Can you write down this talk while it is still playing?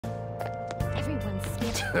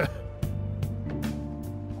skip.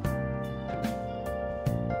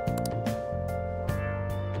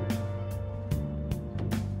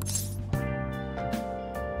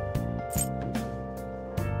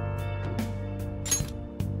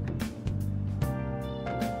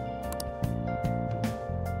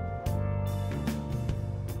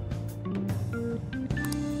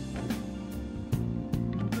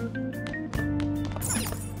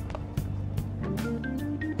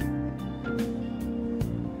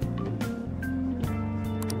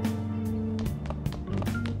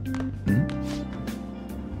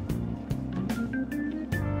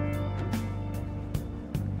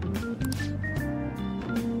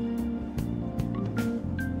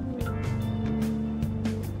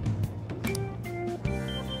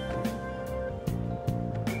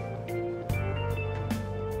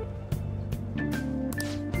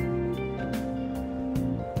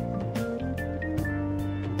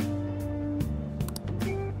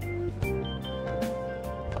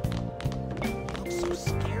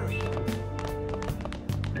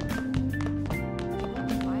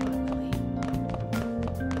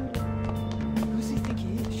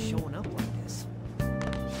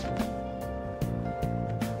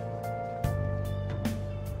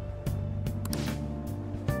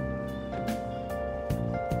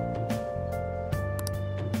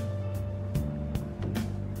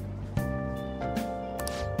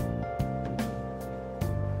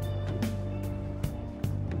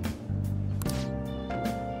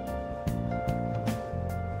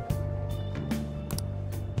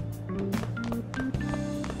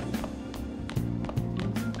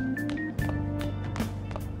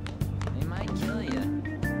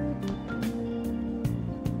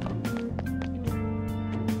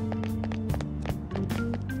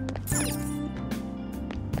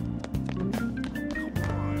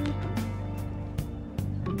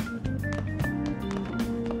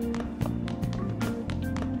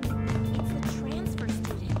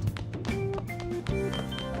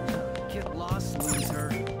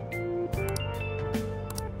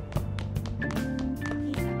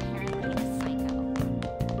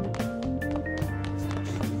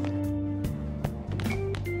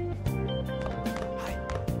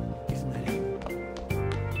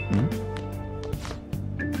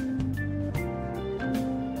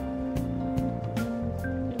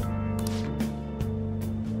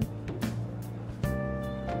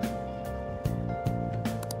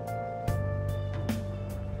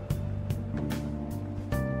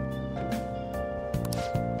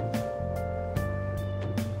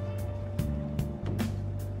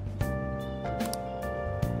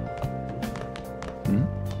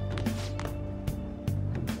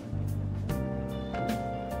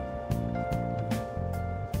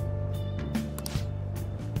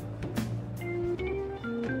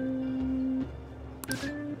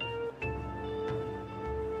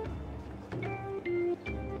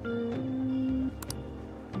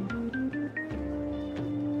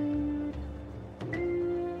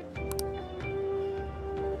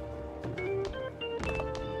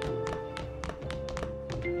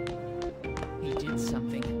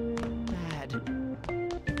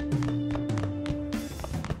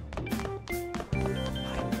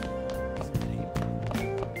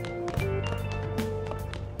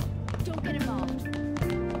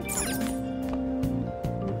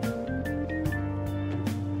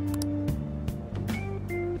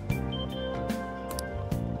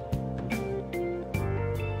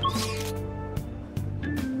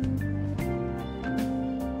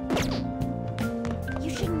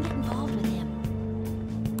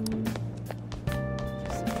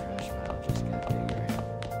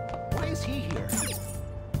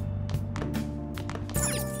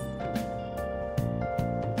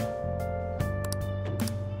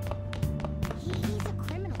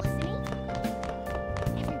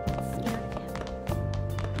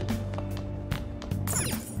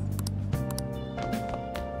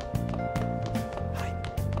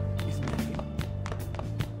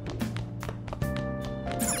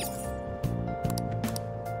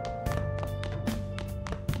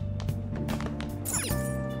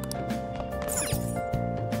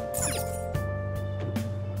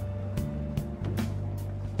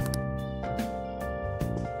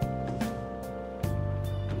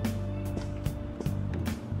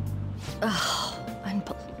 Oh,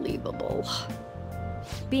 unbelievable.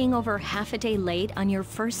 Being over half a day late on your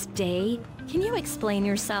first day? Can you explain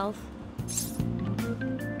yourself?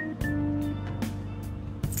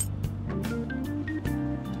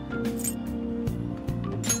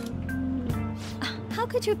 How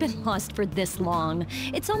could you have been lost for this long?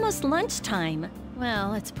 It's almost lunchtime.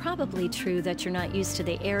 Well, it's probably true that you're not used to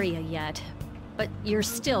the area yet. but you're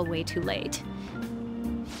still way too late.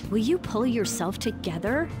 Will you pull yourself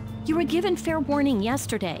together? You were given fair warning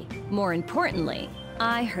yesterday. More importantly,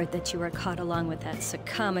 I heard that you were caught along with that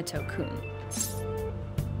Sakamoto-kun.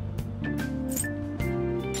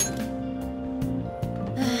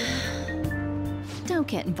 Don't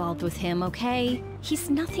get involved with him, okay? He's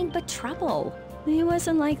nothing but trouble. He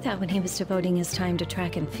wasn't like that when he was devoting his time to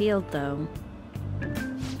track and field, though.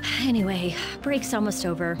 Anyway, break's almost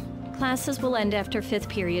over. Classes will end after 5th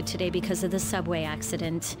period today because of the subway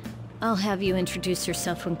accident. I'll have you introduce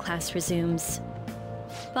yourself when class resumes.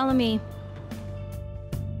 Follow me.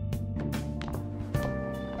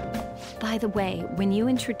 By the way, when you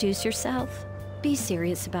introduce yourself, be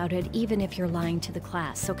serious about it even if you're lying to the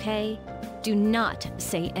class, okay? Do not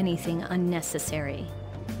say anything unnecessary.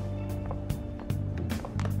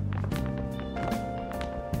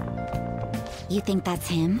 You think that's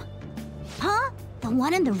him? Huh? The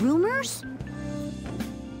one in the rumors?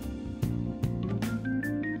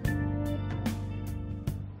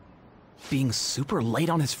 Being super late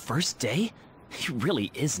on his first day? He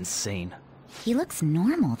really is insane. He looks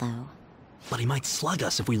normal, though. But he might slug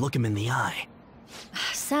us if we look him in the eye.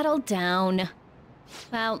 Settle down.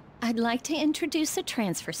 Well, I'd like to introduce a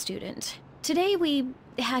transfer student. Today we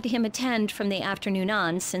had him attend from the afternoon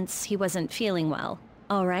on since he wasn't feeling well.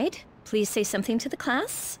 All right, please say something to the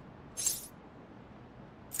class.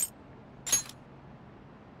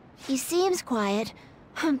 He seems quiet,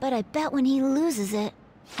 but I bet when he loses it...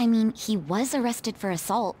 I mean, he was arrested for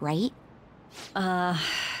assault, right?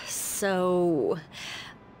 So...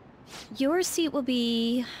 Your seat will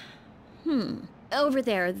be... over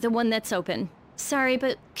there, the one that's open. Sorry,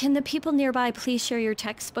 but can the people nearby please share your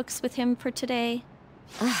textbooks with him for today?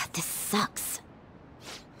 Ugh, this sucks.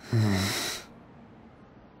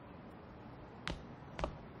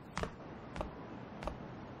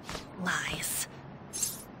 Lies.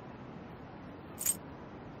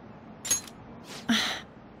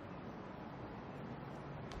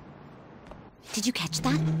 Did you catch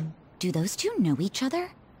that? Do those two know each other?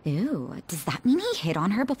 Ooh, does that mean he hit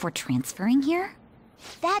on her before transferring here?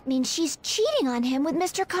 That means she's cheating on him with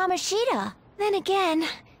Mr. Kamoshida. Then again,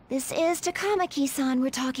 this is Takamaki-san we're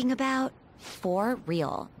talking about. For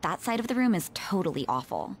real, that side of the room is totally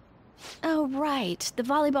awful. Oh, right. The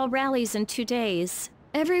volleyball rally's in 2 days.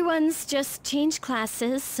 Everyone's just changed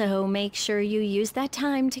classes, so make sure you use that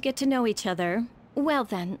time to get to know each other. Well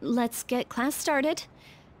then, let's get class started.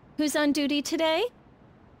 Who's on duty today?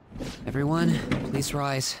 Everyone, please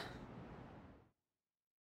rise.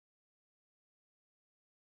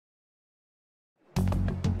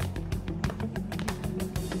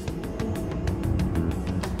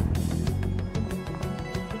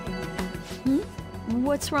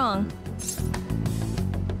 What's wrong?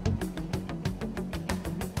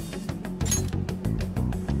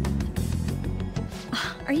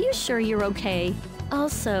 Are you sure you're okay?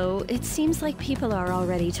 Also, it seems like people are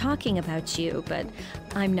already talking about you, but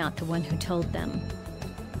I'm not the one who told them.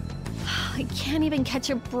 I can't even catch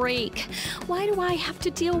a break. Why do I have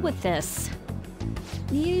to deal with this?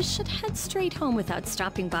 You should head straight home without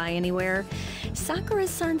stopping by anywhere.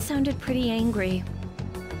 Sakura-san sounded pretty angry.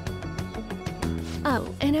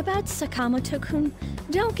 Oh, and about Sakamoto-kun,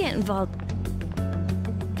 don't get involved.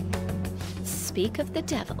 Speak of the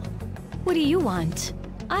devil. What do you want?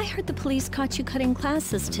 I heard the police caught you cutting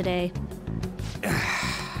classes today.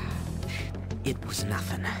 It was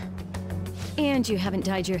nothing. And you haven't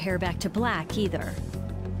dyed your hair back to black, either.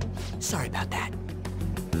 Sorry about that.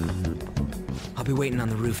 I'll be waiting on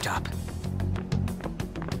the rooftop.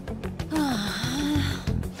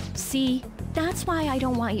 See? That's why I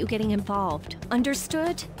don't want you getting involved.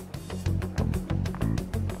 Understood?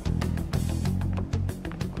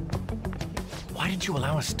 Why did you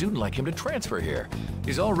allow a student like him to transfer here?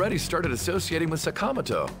 He's already started associating with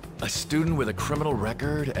Sakamoto. A student with a criminal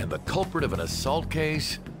record and the culprit of an assault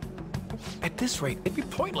case. At this rate, it'd be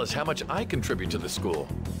pointless how much I contribute to the school.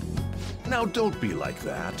 Now don't be like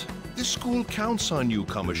that. This school counts on you,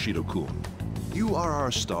 Kamoshida-kun. You are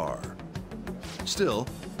our star. Still,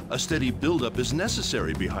 a steady build-up is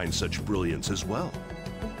necessary behind such brilliance as well.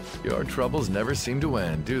 Your troubles never seem to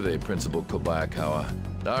end, do they, Principal Kobayakawa?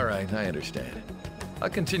 All right, I understand. I'll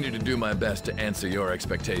continue to do my best to answer your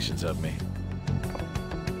expectations of me.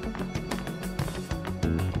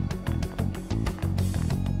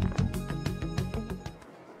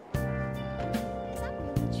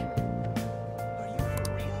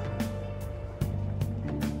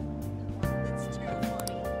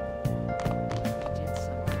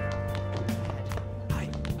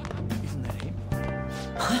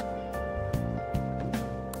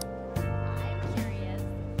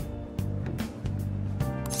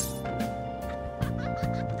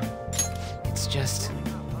 just...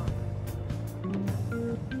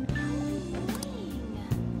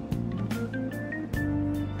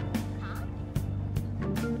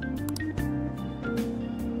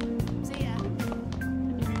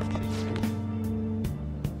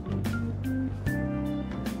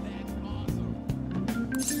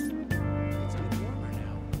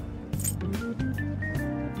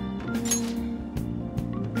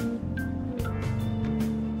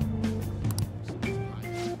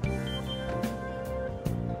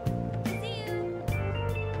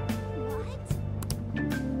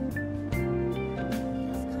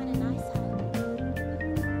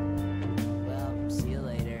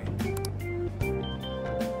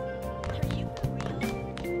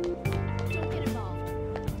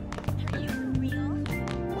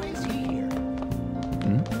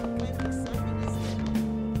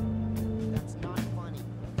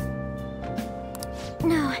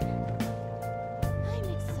 No.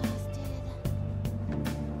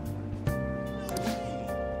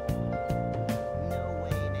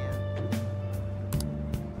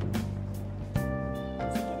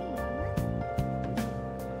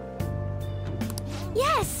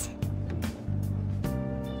 Yes!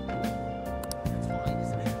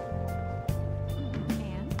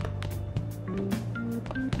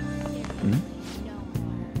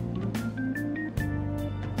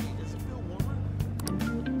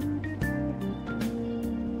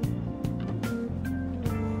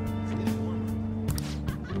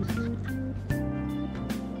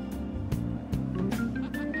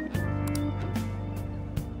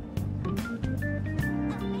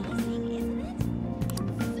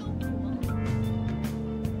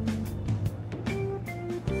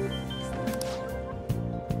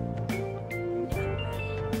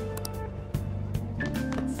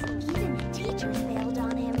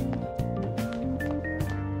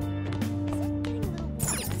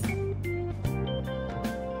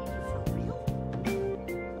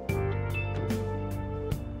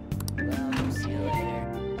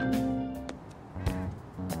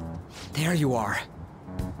 There you are.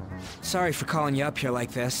 Sorry for calling you up here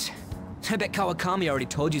like this. I bet Kawakami already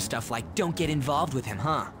told you stuff like, don't get involved with him,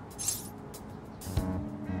 huh?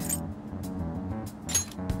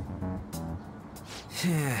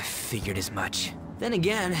 Figured as much. Then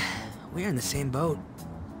again, we're in the same boat.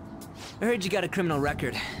 I heard you got a criminal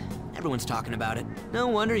record. Everyone's talking about it. No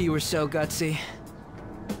wonder you were so gutsy.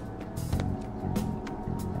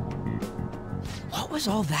 What was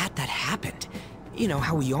all that happened? You know,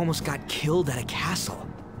 how we almost got killed at a castle.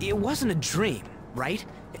 It wasn't a dream, right?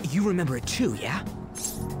 You remember it too, yeah?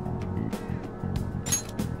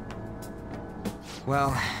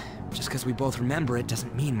 Well, just because we both remember it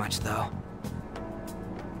doesn't mean much, though.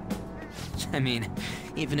 I mean,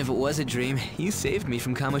 even if it was a dream, you saved me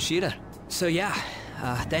from Kamoshida. So yeah,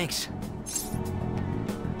 thanks.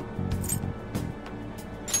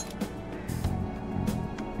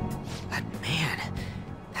 But man,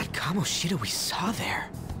 that Kamoshida we saw there.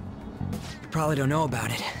 You probably don't know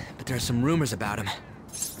about it, but there are some rumors about him.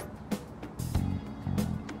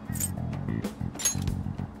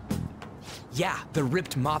 Yeah, the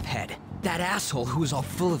ripped mop head. That asshole who was all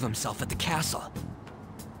full of himself at the castle.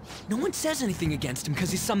 No one says anything against him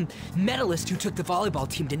because he's some medalist who took the volleyball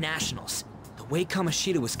team to nationals. The way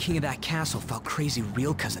Kamoshida was king of that castle felt crazy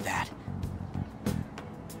real because of that.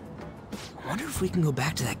 I wonder if we can go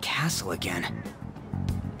back to that castle again.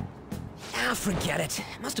 Ah, forget it.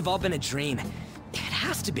 It must have all been a dream. It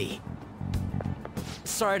has to be.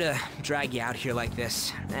 Sorry to drag you out here like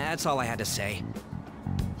this. That's all I had to say.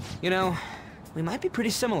 You know, we might be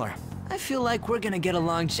pretty similar. I feel like we're gonna get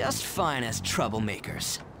along just fine as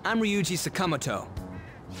troublemakers. I'm Ryuji Sakamoto.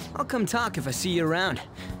 I'll come talk if I see you around.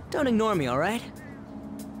 Don't ignore me, alright?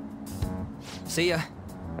 See ya.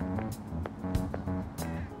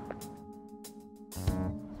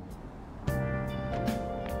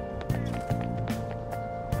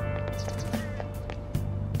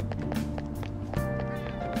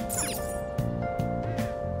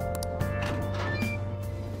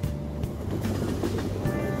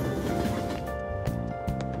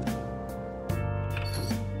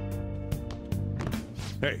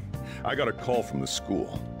 Hey, I got a call from the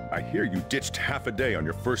school. I hear you ditched half a day on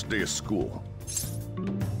your first day of school.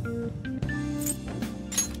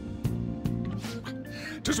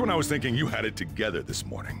 Just when I was thinking you had it together this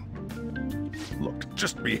morning. Look,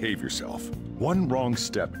 just behave yourself. One wrong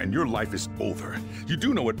step and your life is over. You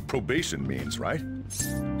do know what probation means, right?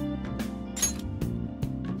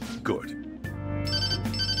 Good.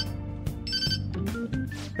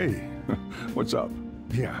 Hey, what's up?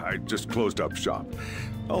 Yeah, I just closed up shop.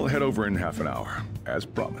 I'll head over in half an hour, as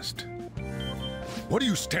promised. What are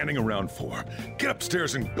you standing around for? Get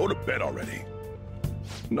upstairs and go to bed already.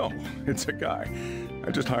 No, it's a guy.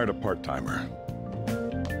 I just hired a part-timer.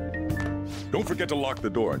 Don't forget to lock the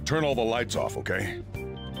door and turn all the lights off, okay?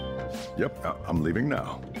 Yep, I'm leaving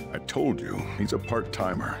now. I told you, he's a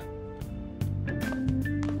part-timer.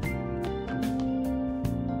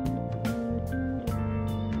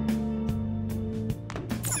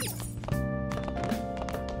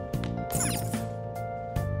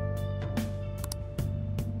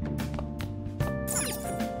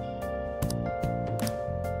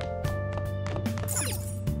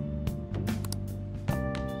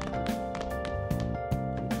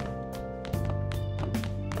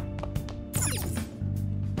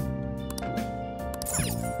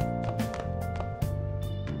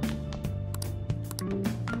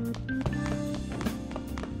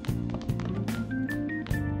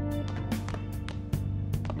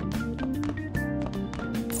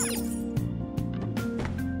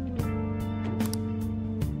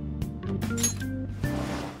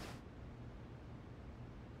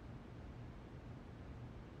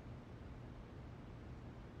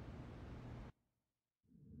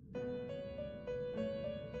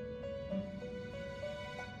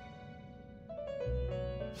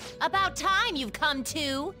 About time you've come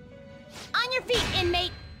to! On your feet,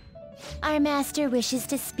 inmate! Our master wishes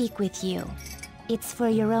to speak with you. It's for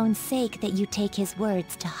your own sake that you take his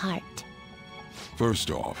words to heart.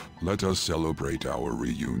 First off, let us celebrate our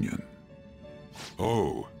reunion.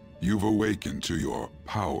 Oh, you've awakened to your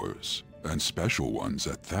powers, and special ones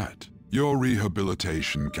at that. Your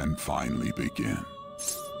rehabilitation can finally begin.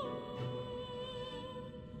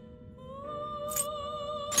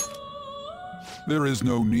 There is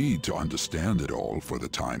no need to understand it all for the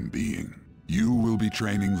time being. You will be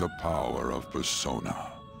training the power of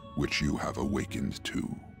persona, which you have awakened to.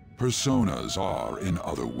 Personas are, in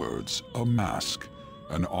other words, a mask,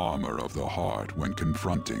 an armor of the heart when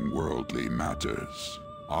confronting worldly matters.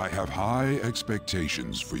 I have high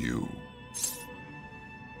expectations for you.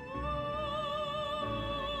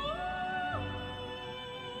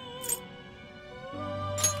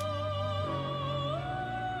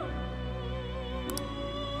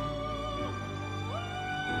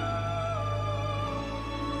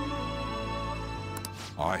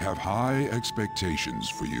 I have high expectations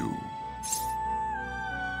for you.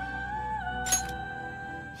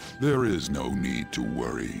 There is no need to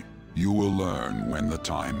worry. You will learn when the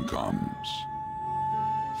time comes.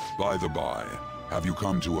 By the by, have you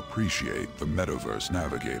come to appreciate the Metaverse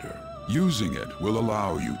Navigator? Using it will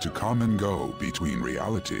allow you to come and go between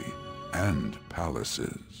reality and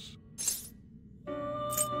palaces.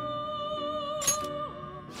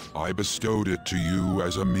 I bestowed it to you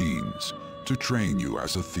as a means to train you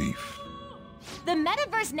as a thief. The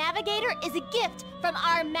Metaverse Navigator is a gift from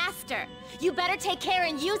our master. You better take care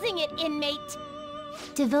in using it, inmate.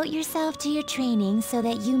 Devote yourself to your training so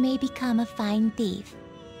that you may become a fine thief.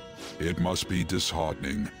 It must be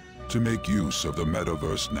disheartening to make use of the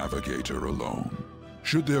Metaverse Navigator alone.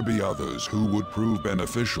 Should there be others who would prove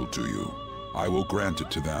beneficial to you, I will grant it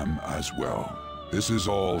to them as well. This is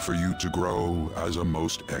all for you to grow as a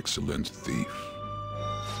most excellent thief.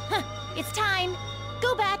 It's time.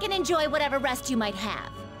 Go back and enjoy whatever rest you might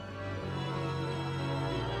have.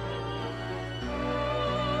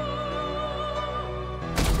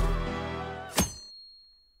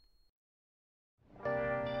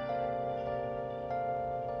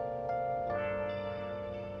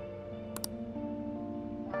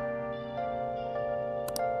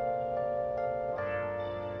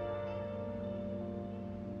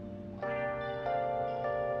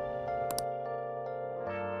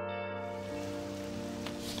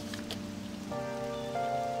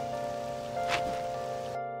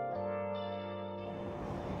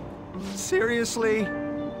 Seriously?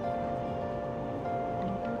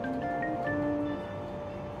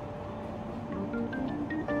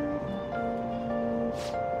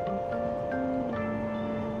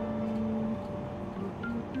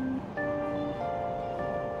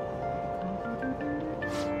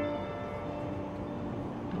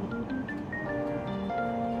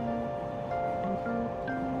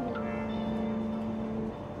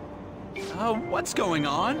 What's going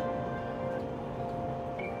on?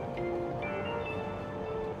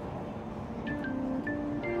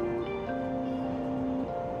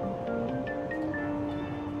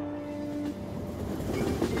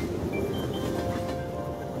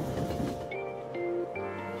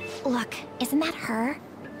 Look, isn't that her?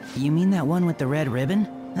 You mean that one with the red ribbon?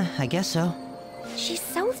 I guess so. She's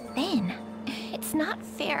so thin. It's not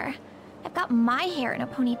fair. I've got my hair in a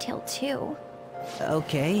ponytail too.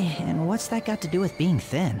 Okay, and what's that got to do with being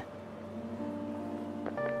thin?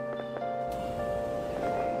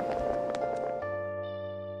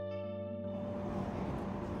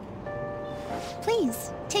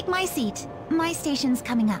 My seat. My station's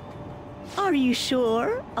coming up. Are you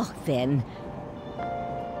sure? Oh, then.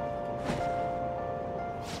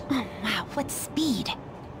 Oh, wow, what speed.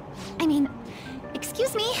 I mean,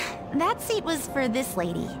 excuse me, that seat was for this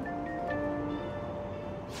lady.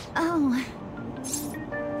 Oh.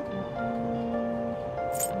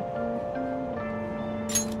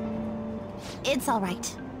 It's all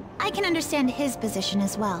right. I can understand his position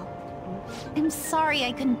as well. I'm sorry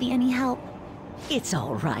I couldn't be any help. It's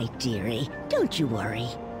all right, dearie. Don't you worry.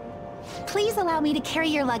 Please allow me to carry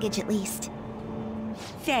your luggage at least.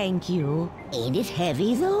 Thank you. Ain't it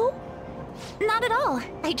heavy, though? Not at all.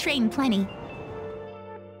 I train plenty.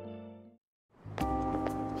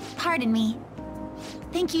 Pardon me.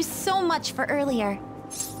 Thank you so much for earlier.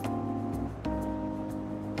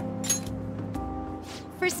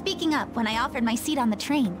 For speaking up when I offered my seat on the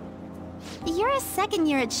train. You're a second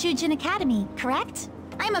year at Shujin Academy, correct?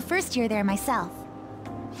 I'm a first year there myself.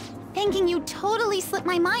 Thanking you totally slipped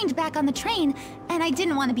my mind back on the train, and I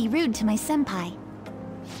didn't want to be rude to my senpai.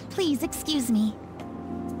 Please excuse me.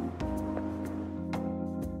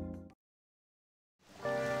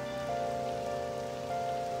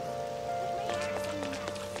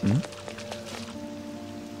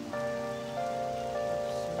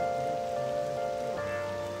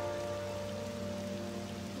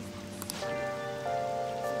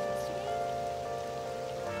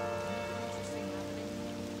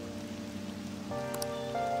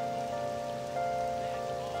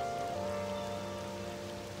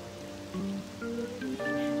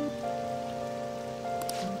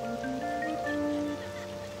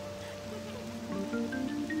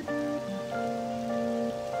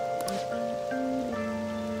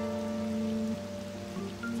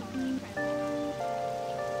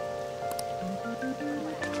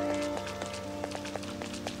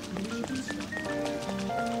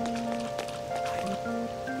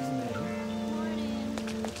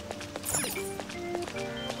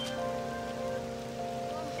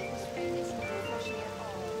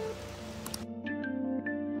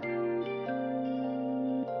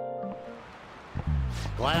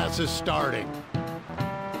 Class is starting.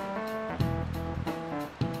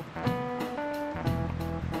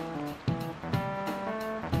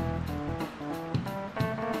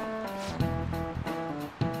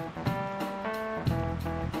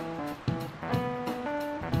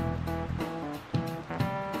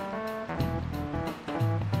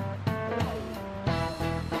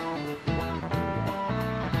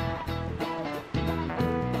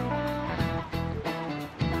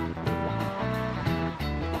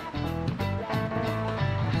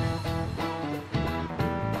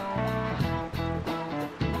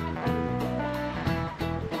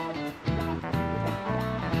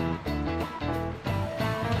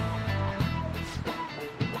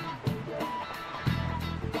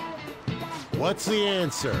 What's the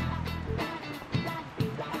answer?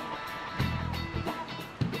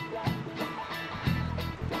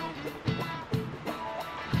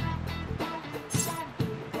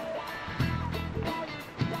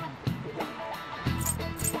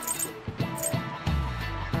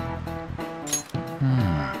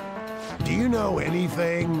 Do you know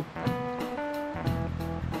anything?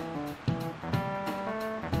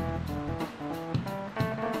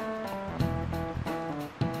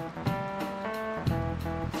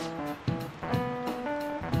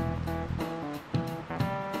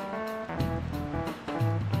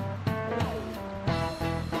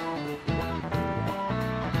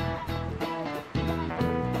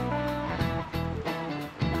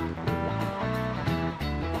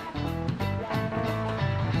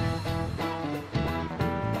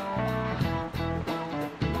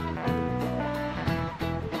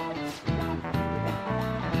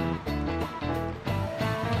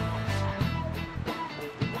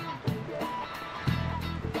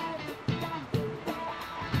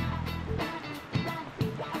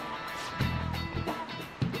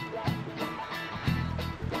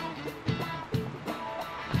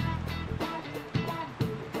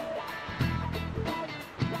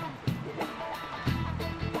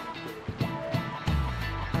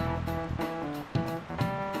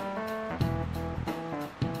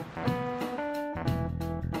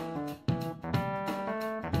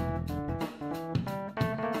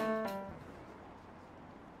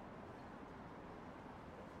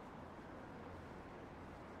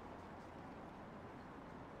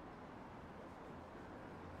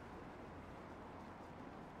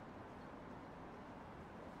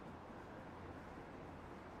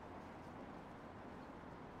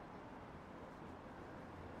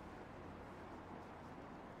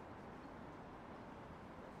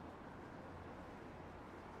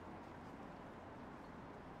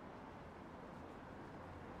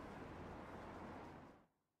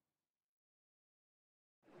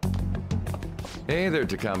 Hey there,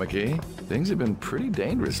 Takamaki. Things have been pretty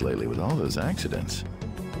dangerous lately with all those accidents.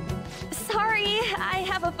 Sorry, I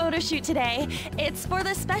have a photo shoot today. It's for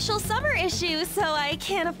the special summer issue, so I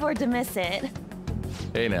can't afford to miss it.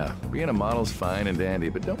 Hey now, being a model's fine and dandy,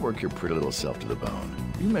 but don't work your pretty little self to the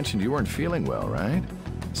bone. You mentioned you weren't feeling well, right?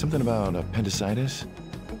 Something about appendicitis?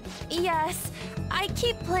 Yes, I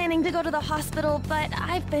keep planning to go to the hospital, but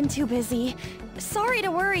I've been too busy. Sorry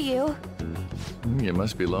to worry you. You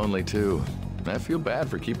must be lonely too. I feel bad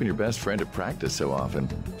for keeping your best friend at practice so often.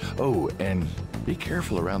 Oh, and be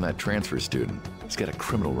careful around that transfer student. He's got a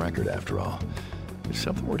criminal record after all. If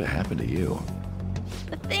something were to happen to you.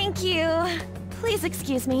 Thank you. Please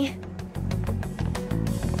excuse me.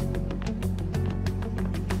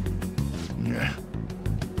 Yeah.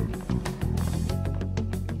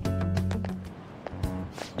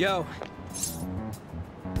 Yo.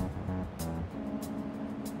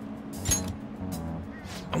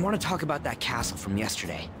 I want to talk about that castle from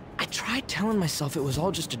yesterday. I tried telling myself it was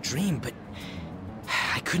all just a dream, but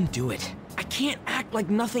I couldn't do it. I can't act like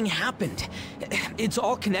nothing happened. It's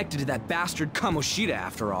all connected to that bastard Kamoshida,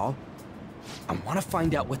 after all. I want to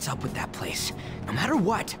find out what's up with that place, no matter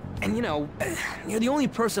what. And you know, you're the only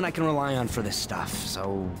person I can rely on for this stuff,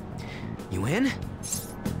 so... You in?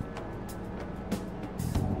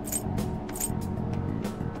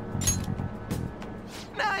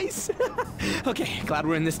 Nice! Okay, glad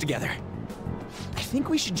we're in this together. I think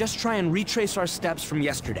we should just try and retrace our steps from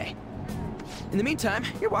yesterday. In the meantime,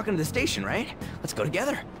 you're walking to the station, right? Let's go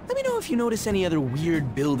together. Let me know if you notice any other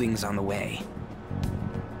weird buildings on the way.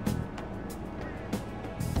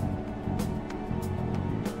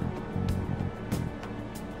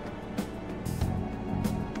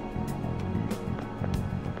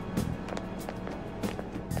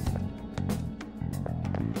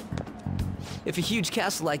 If a huge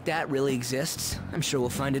castle like that really exists, I'm sure we'll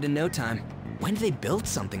find it in no time. When did they build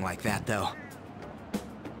something like that, though?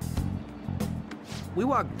 We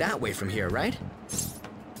walk that way from here, right?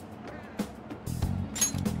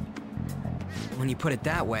 When you put it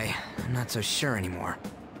that way, I'm not so sure anymore.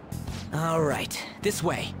 All right, this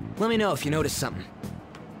way. Let me know if you notice something.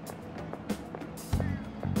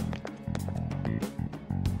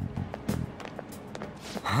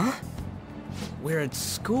 Huh? We're at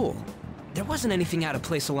school. There wasn't anything out of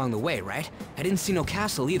place along the way, right? I didn't see no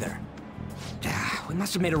castle either. We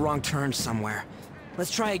must have made a wrong turn somewhere.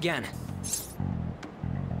 Let's try again.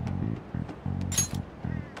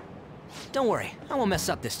 Don't worry, I won't mess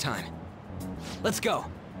up this time. Let's go.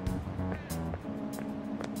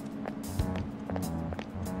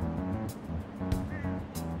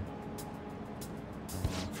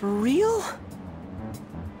 For real?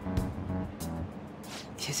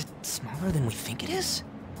 Is it smaller than we think it is?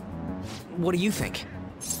 What do you think?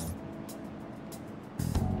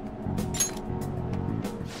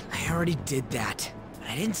 I already did that, but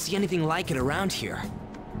I didn't see anything like it around here.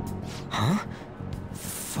 Huh?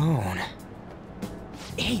 Phone.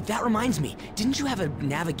 Hey, that reminds me. Didn't you have a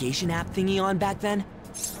navigation app thingy on back then?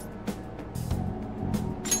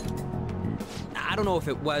 I don't know if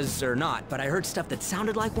it was or not, but I heard stuff that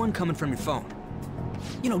sounded like one coming from your phone.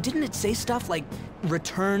 You know, didn't it say stuff like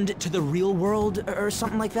returned to the real world or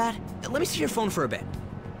something like that? Let me see your phone for a bit.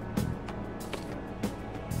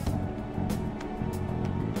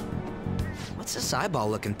 What's this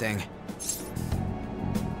eyeball-looking thing?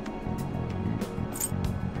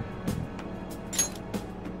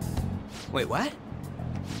 Wait, what?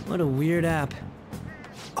 What a weird app.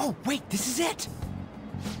 Oh, wait, this is it!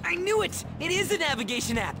 I knew it! It is a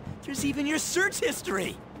navigation app! There's even your search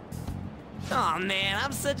history! Aw, man,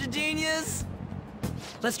 I'm such a genius!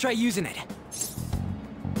 Let's try using it.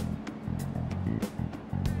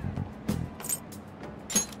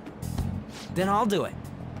 Then I'll do it.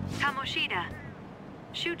 Kamoshida.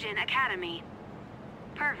 Shujin Academy.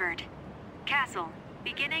 Pervert. Castle.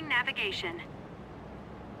 Beginning navigation.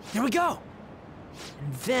 There we go!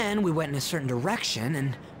 And then we went in a certain direction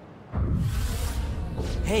and...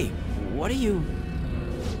 Hey, what are you...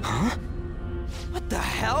 Huh? What the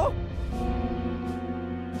hell?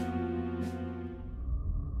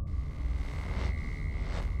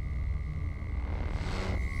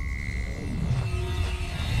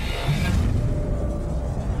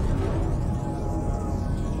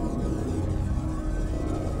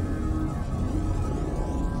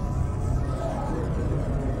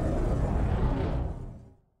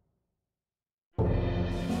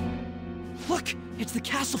 Look! It's the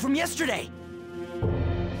castle from yesterday!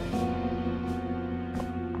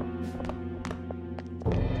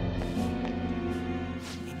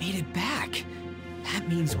 We made it back. That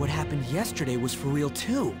means what happened yesterday was for real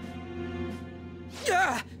too.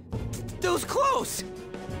 Ah! keep those close!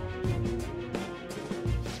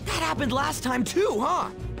 That happened last time too, huh?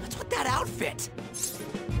 What's with that outfit?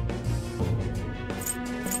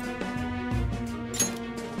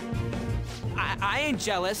 I ain't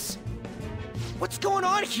jealous. What's going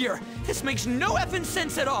on here? This makes no effing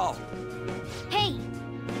sense at all! Hey!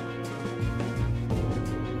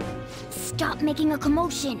 Stop making a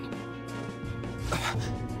commotion!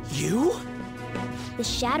 You? The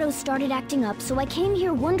shadows started acting up, so I came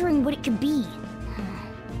here wondering what it could be.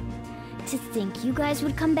 To think you guys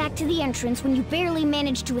would come back to the entrance when you barely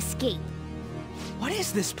managed to escape. What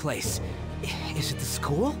is this place? Is it the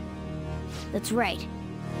school? That's right.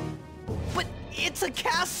 But it's a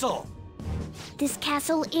castle! This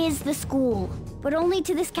castle is the school, but only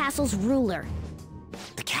to this castle's ruler.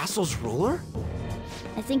 The castle's ruler?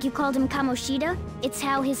 I think you called him Kamoshida? It's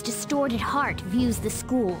how his distorted heart views the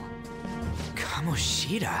school.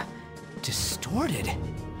 Kamoshida? Distorted?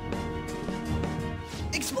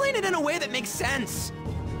 Explain it in a way that makes sense!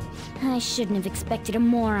 I shouldn't have expected a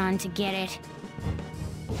moron to get it.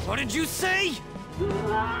 What did you say?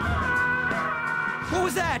 What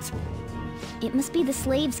was that? It must be the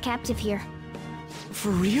slaves captive here. For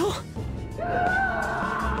real?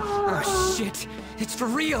 Oh shit, it's for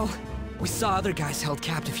real! We saw other guys held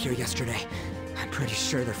captive here yesterday. I'm pretty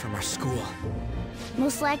sure they're from our school.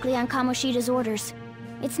 Most likely on Kamoshida's orders.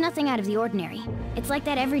 It's nothing out of the ordinary. It's like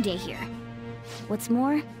that every day here. What's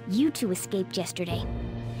more, you two escaped yesterday.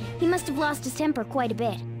 He must have lost his temper quite a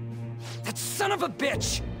bit. That son of a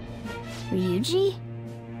bitch! Ryuji?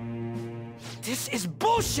 This is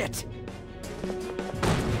bullshit!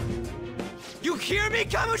 You hear me,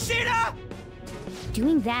 Kamoshida?!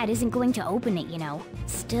 Doing that isn't going to open it, you know.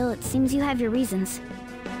 Still, it seems you have your reasons.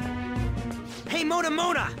 Hey,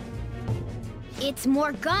 Mona! It's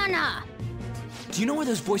Morgana! Do you know where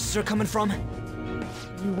those voices are coming from?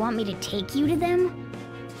 You want me to take you to them?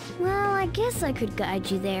 Well, I guess I could guide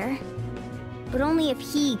you there. But only if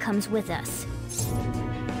he comes with us.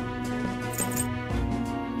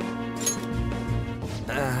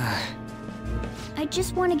 I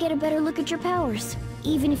just want to get a better look at your powers,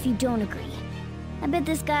 even if you don't agree. I bet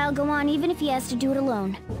this guy'll go on even if he has to do it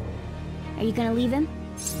alone. Are you gonna leave him?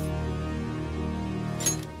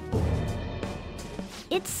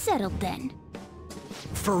 It's settled then.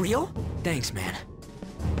 For real? Thanks, man.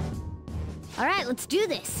 Alright, let's do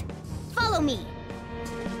this. Follow me!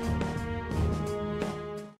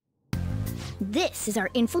 This is our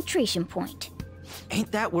infiltration point.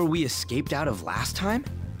 Ain't that where we escaped out of last time?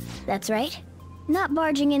 That's right. Not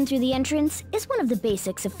barging in through the entrance is one of the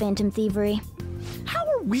basics of phantom thievery. How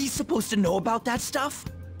are we supposed to know about that stuff?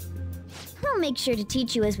 I'll make sure to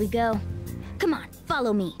teach you as we go. Come on,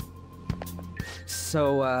 follow me.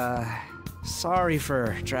 So, sorry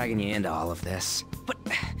for dragging you into all of this. But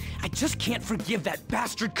I just can't forgive that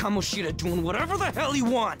bastard Kamoshida doing whatever the hell he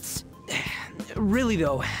wants. Really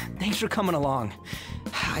though, thanks for coming along.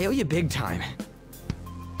 I owe you big time.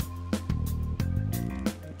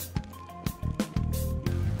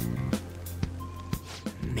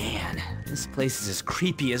 Man, this place is as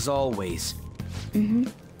creepy as always. Mm-hmm.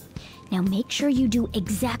 Now make sure you do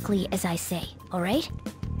exactly as I say, alright?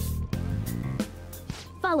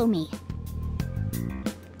 Follow me.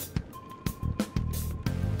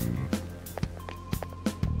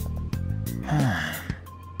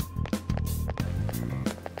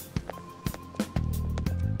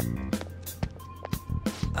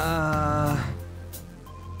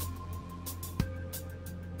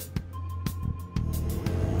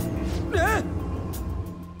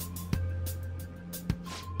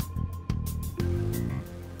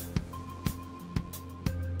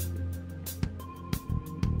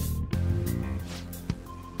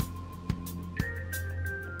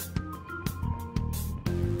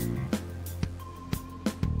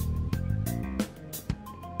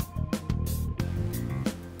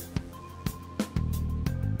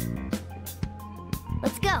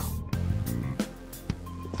 Let's go.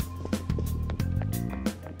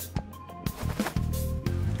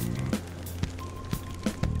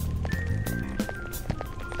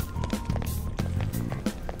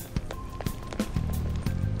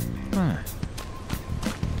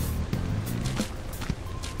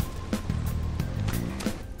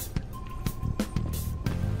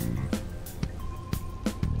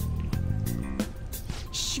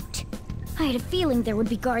 Shoot. I had a feeling there would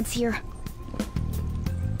be guards here.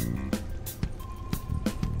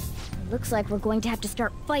 Looks like we're going to have to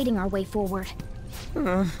start fighting our way forward.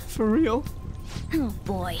 For real? Oh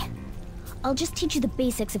boy. I'll just teach you the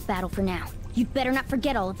basics of battle for now. You'd better not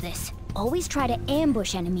forget all of this. Always try to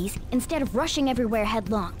ambush enemies instead of rushing everywhere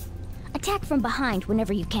headlong. Attack from behind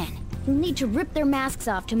whenever you can. You'll need to rip their masks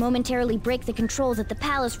off to momentarily break the control that the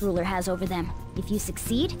palace ruler has over them. If you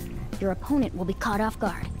succeed, your opponent will be caught off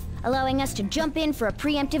guard, allowing us to jump in for a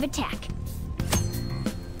preemptive attack.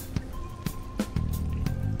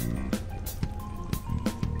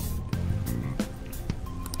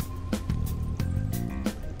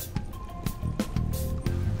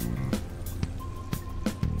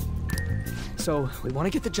 So, we want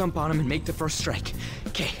to get the jump on him and make the first strike.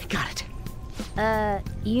 Okay, got it.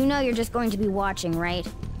 You know you're just going to be watching, right?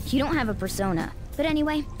 You don't have a persona. But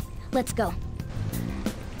anyway, let's go.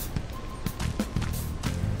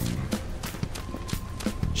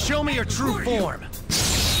 Show me your true form!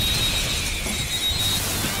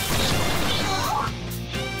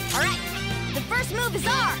 Alright, the first move is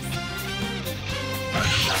ours!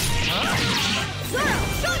 Zoro,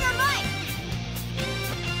 show your might!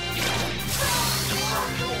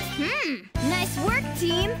 Nice work,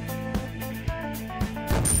 team!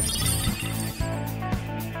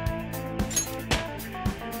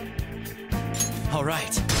 All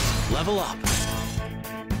right, level up.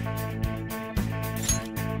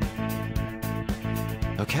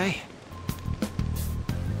 Okay.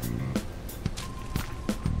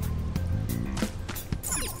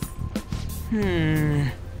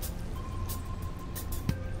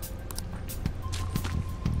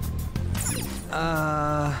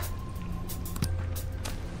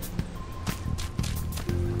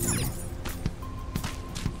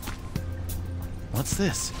 What's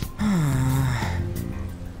this?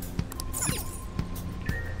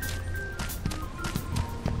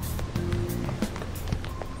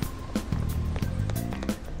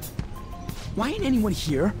 Why ain't anyone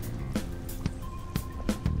here?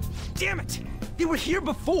 Damn it! They were here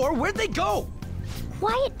before! Where'd they go?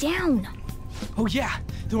 Quiet down! Oh yeah,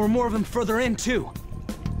 there were more of them further in, too.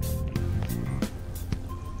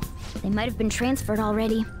 They might have been transferred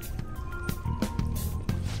already.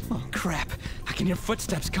 Oh, crap. I can hear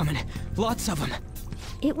footsteps coming. Lots of them.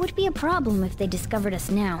 It would be a problem if they discovered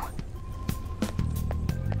us now.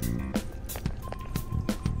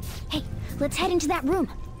 Hey, let's head into that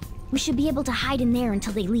room. We should be able to hide in there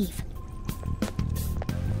until they leave.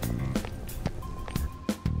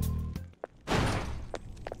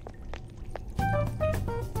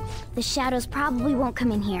 The shadows probably won't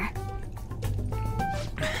come in here.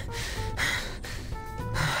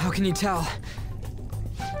 How can you tell?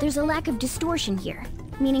 There's a lack of distortion here,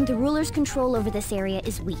 meaning the ruler's control over this area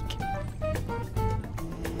is weak.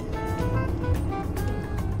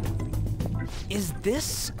 Is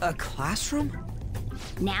this a classroom?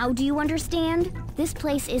 Now do you understand? This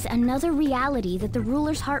place is another reality that the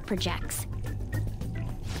ruler's heart projects.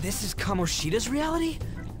 This is Kamoshida's reality?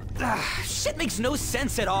 Shit makes no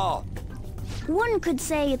sense at all. One could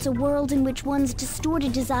say it's a world in which one's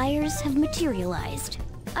distorted desires have materialized.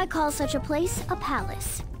 I call such a place a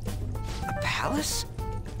palace. A palace?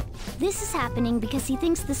 This is happening because he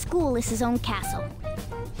thinks the school is his own castle.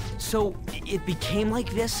 So, it became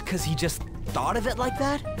like this because he just thought of it like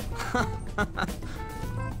that?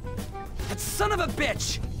 That son of a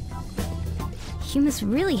bitch! You must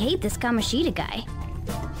really hate this Kamoshida guy.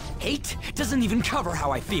 Hate doesn't even cover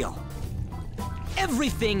how I feel.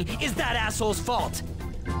 Everything is that asshole's fault!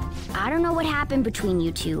 I don't know what happened between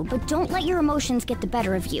you two, but don't let your emotions get the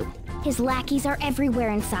better of you. His lackeys are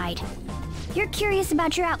everywhere inside. You're curious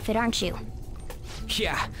about your outfit, aren't you?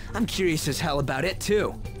 Yeah, I'm curious as hell about it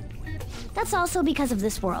too. That's also because of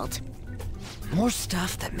this world. More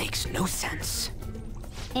stuff that makes no sense.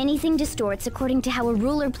 Anything distorts according to how a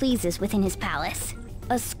ruler pleases within his palace.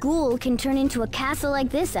 A school can turn into a castle like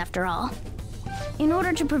this, after all. In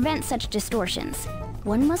order to prevent such distortions,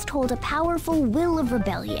 one must hold a powerful will of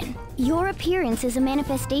rebellion. Your appearance is a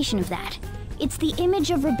manifestation of that. It's the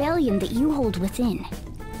image of rebellion that you hold within.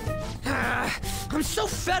 I'm so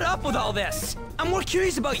fed up with all this! I'm more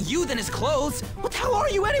curious about you than his clothes! What the hell are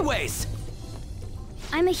you anyways?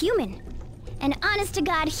 I'm a human. An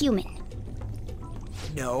honest-to-God human.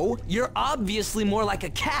 No, you're obviously more like a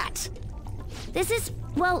cat. This is,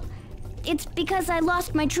 well, it's because I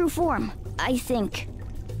lost my true form, I think.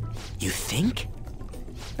 You think?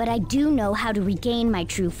 But I do know how to regain my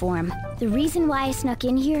true form. The reason why I snuck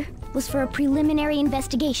in here was for a preliminary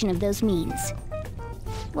investigation of those means.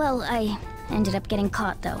 Well, I ended up getting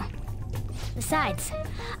caught, though. Besides,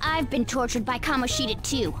 I've been tortured by Kamoshida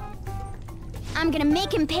too. I'm gonna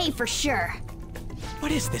make him pay for sure.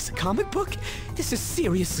 What is this, a comic book? This is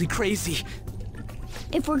seriously crazy.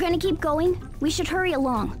 If we're gonna keep going, we should hurry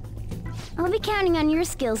along. I'll be counting on your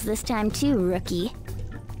skills this time too, rookie.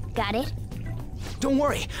 Got it? Don't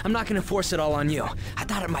worry, I'm not gonna force it all on you. I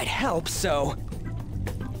thought it might help, so...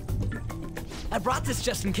 I brought this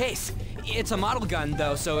just in case. It's a model gun,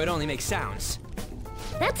 though, so it only makes sounds.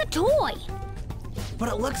 That's a toy! But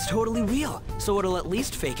it looks totally real, so it'll at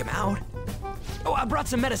least fake him out. Oh, I brought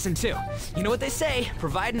some medicine, too. You know what they say,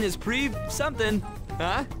 providing is something.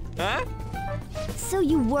 Huh? Huh? So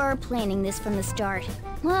you were planning this from the start.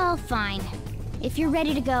 Well, fine. If you're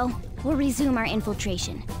ready to go, we'll resume our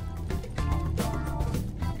infiltration.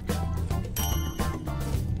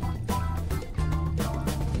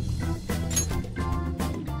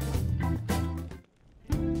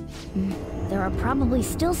 There are probably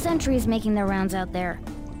still sentries making their rounds out there.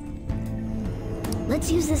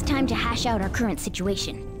 Let's use this time to hash out our current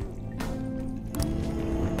situation.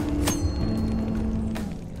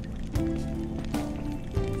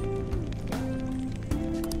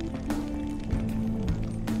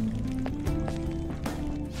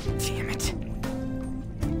 Damn it.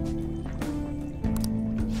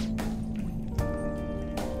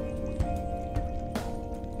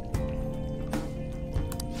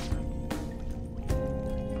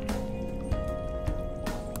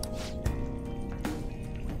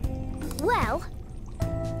 Well...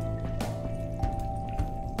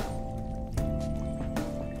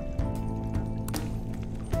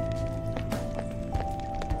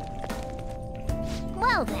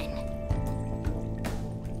 Well then.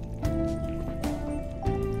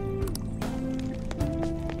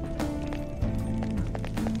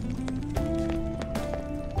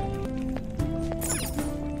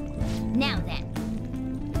 Now then.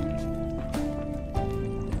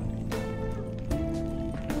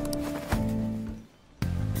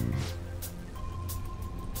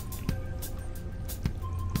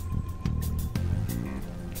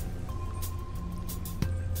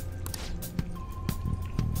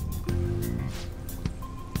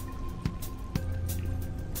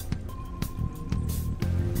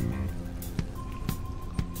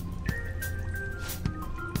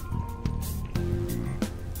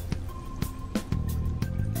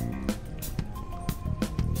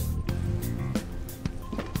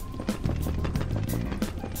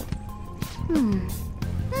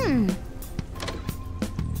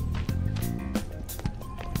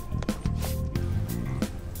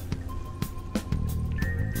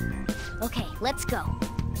 Okay, let's go.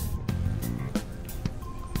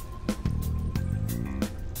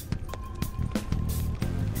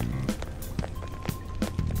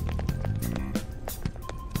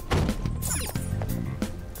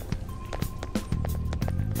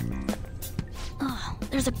 Oh,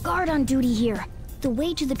 there's a guard on duty here. The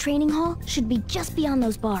way to the training hall should be just beyond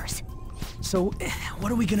those bars. So,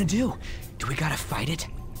 what are we gonna do? Do we gotta fight it?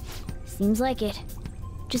 Seems like it.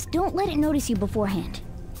 Just don't let it notice you beforehand.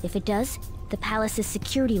 If it does, the palace's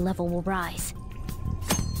security level will rise.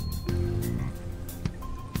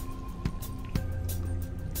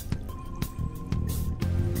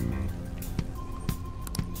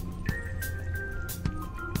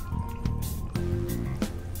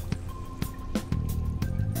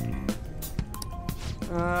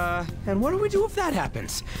 And what do we do if that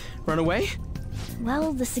happens? Run away?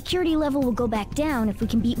 Well, the security level will go back down if we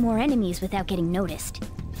can beat more enemies without getting noticed.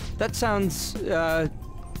 That sounds,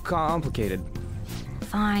 complicated.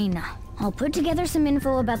 Fine. I'll put together some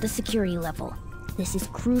info about the security level. This is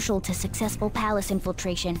crucial to successful palace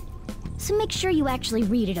infiltration. So make sure you actually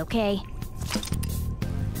read it, okay?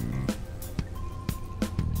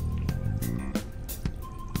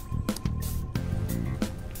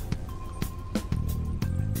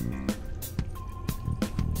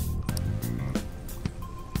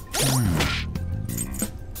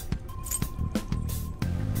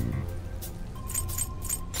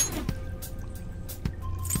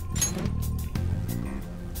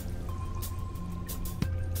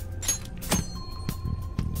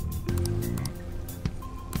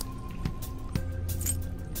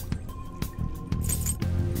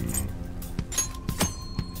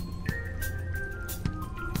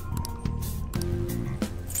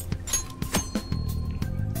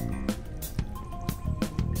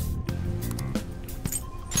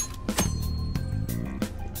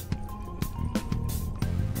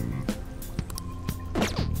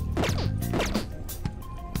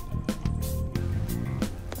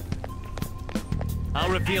 I'll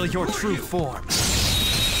reveal your true form.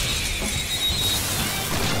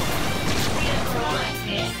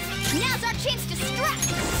 Now's our chance to strike!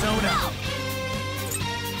 Sona!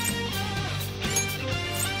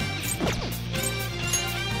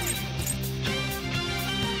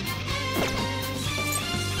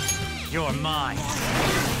 You're mine.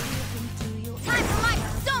 Time for my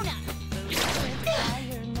persona! Okay!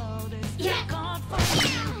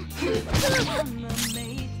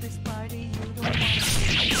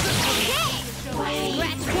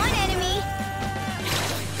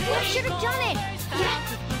 should have done it!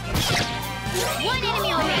 One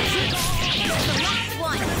enemy already! The last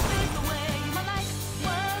one!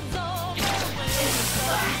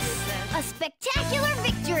 A spectacular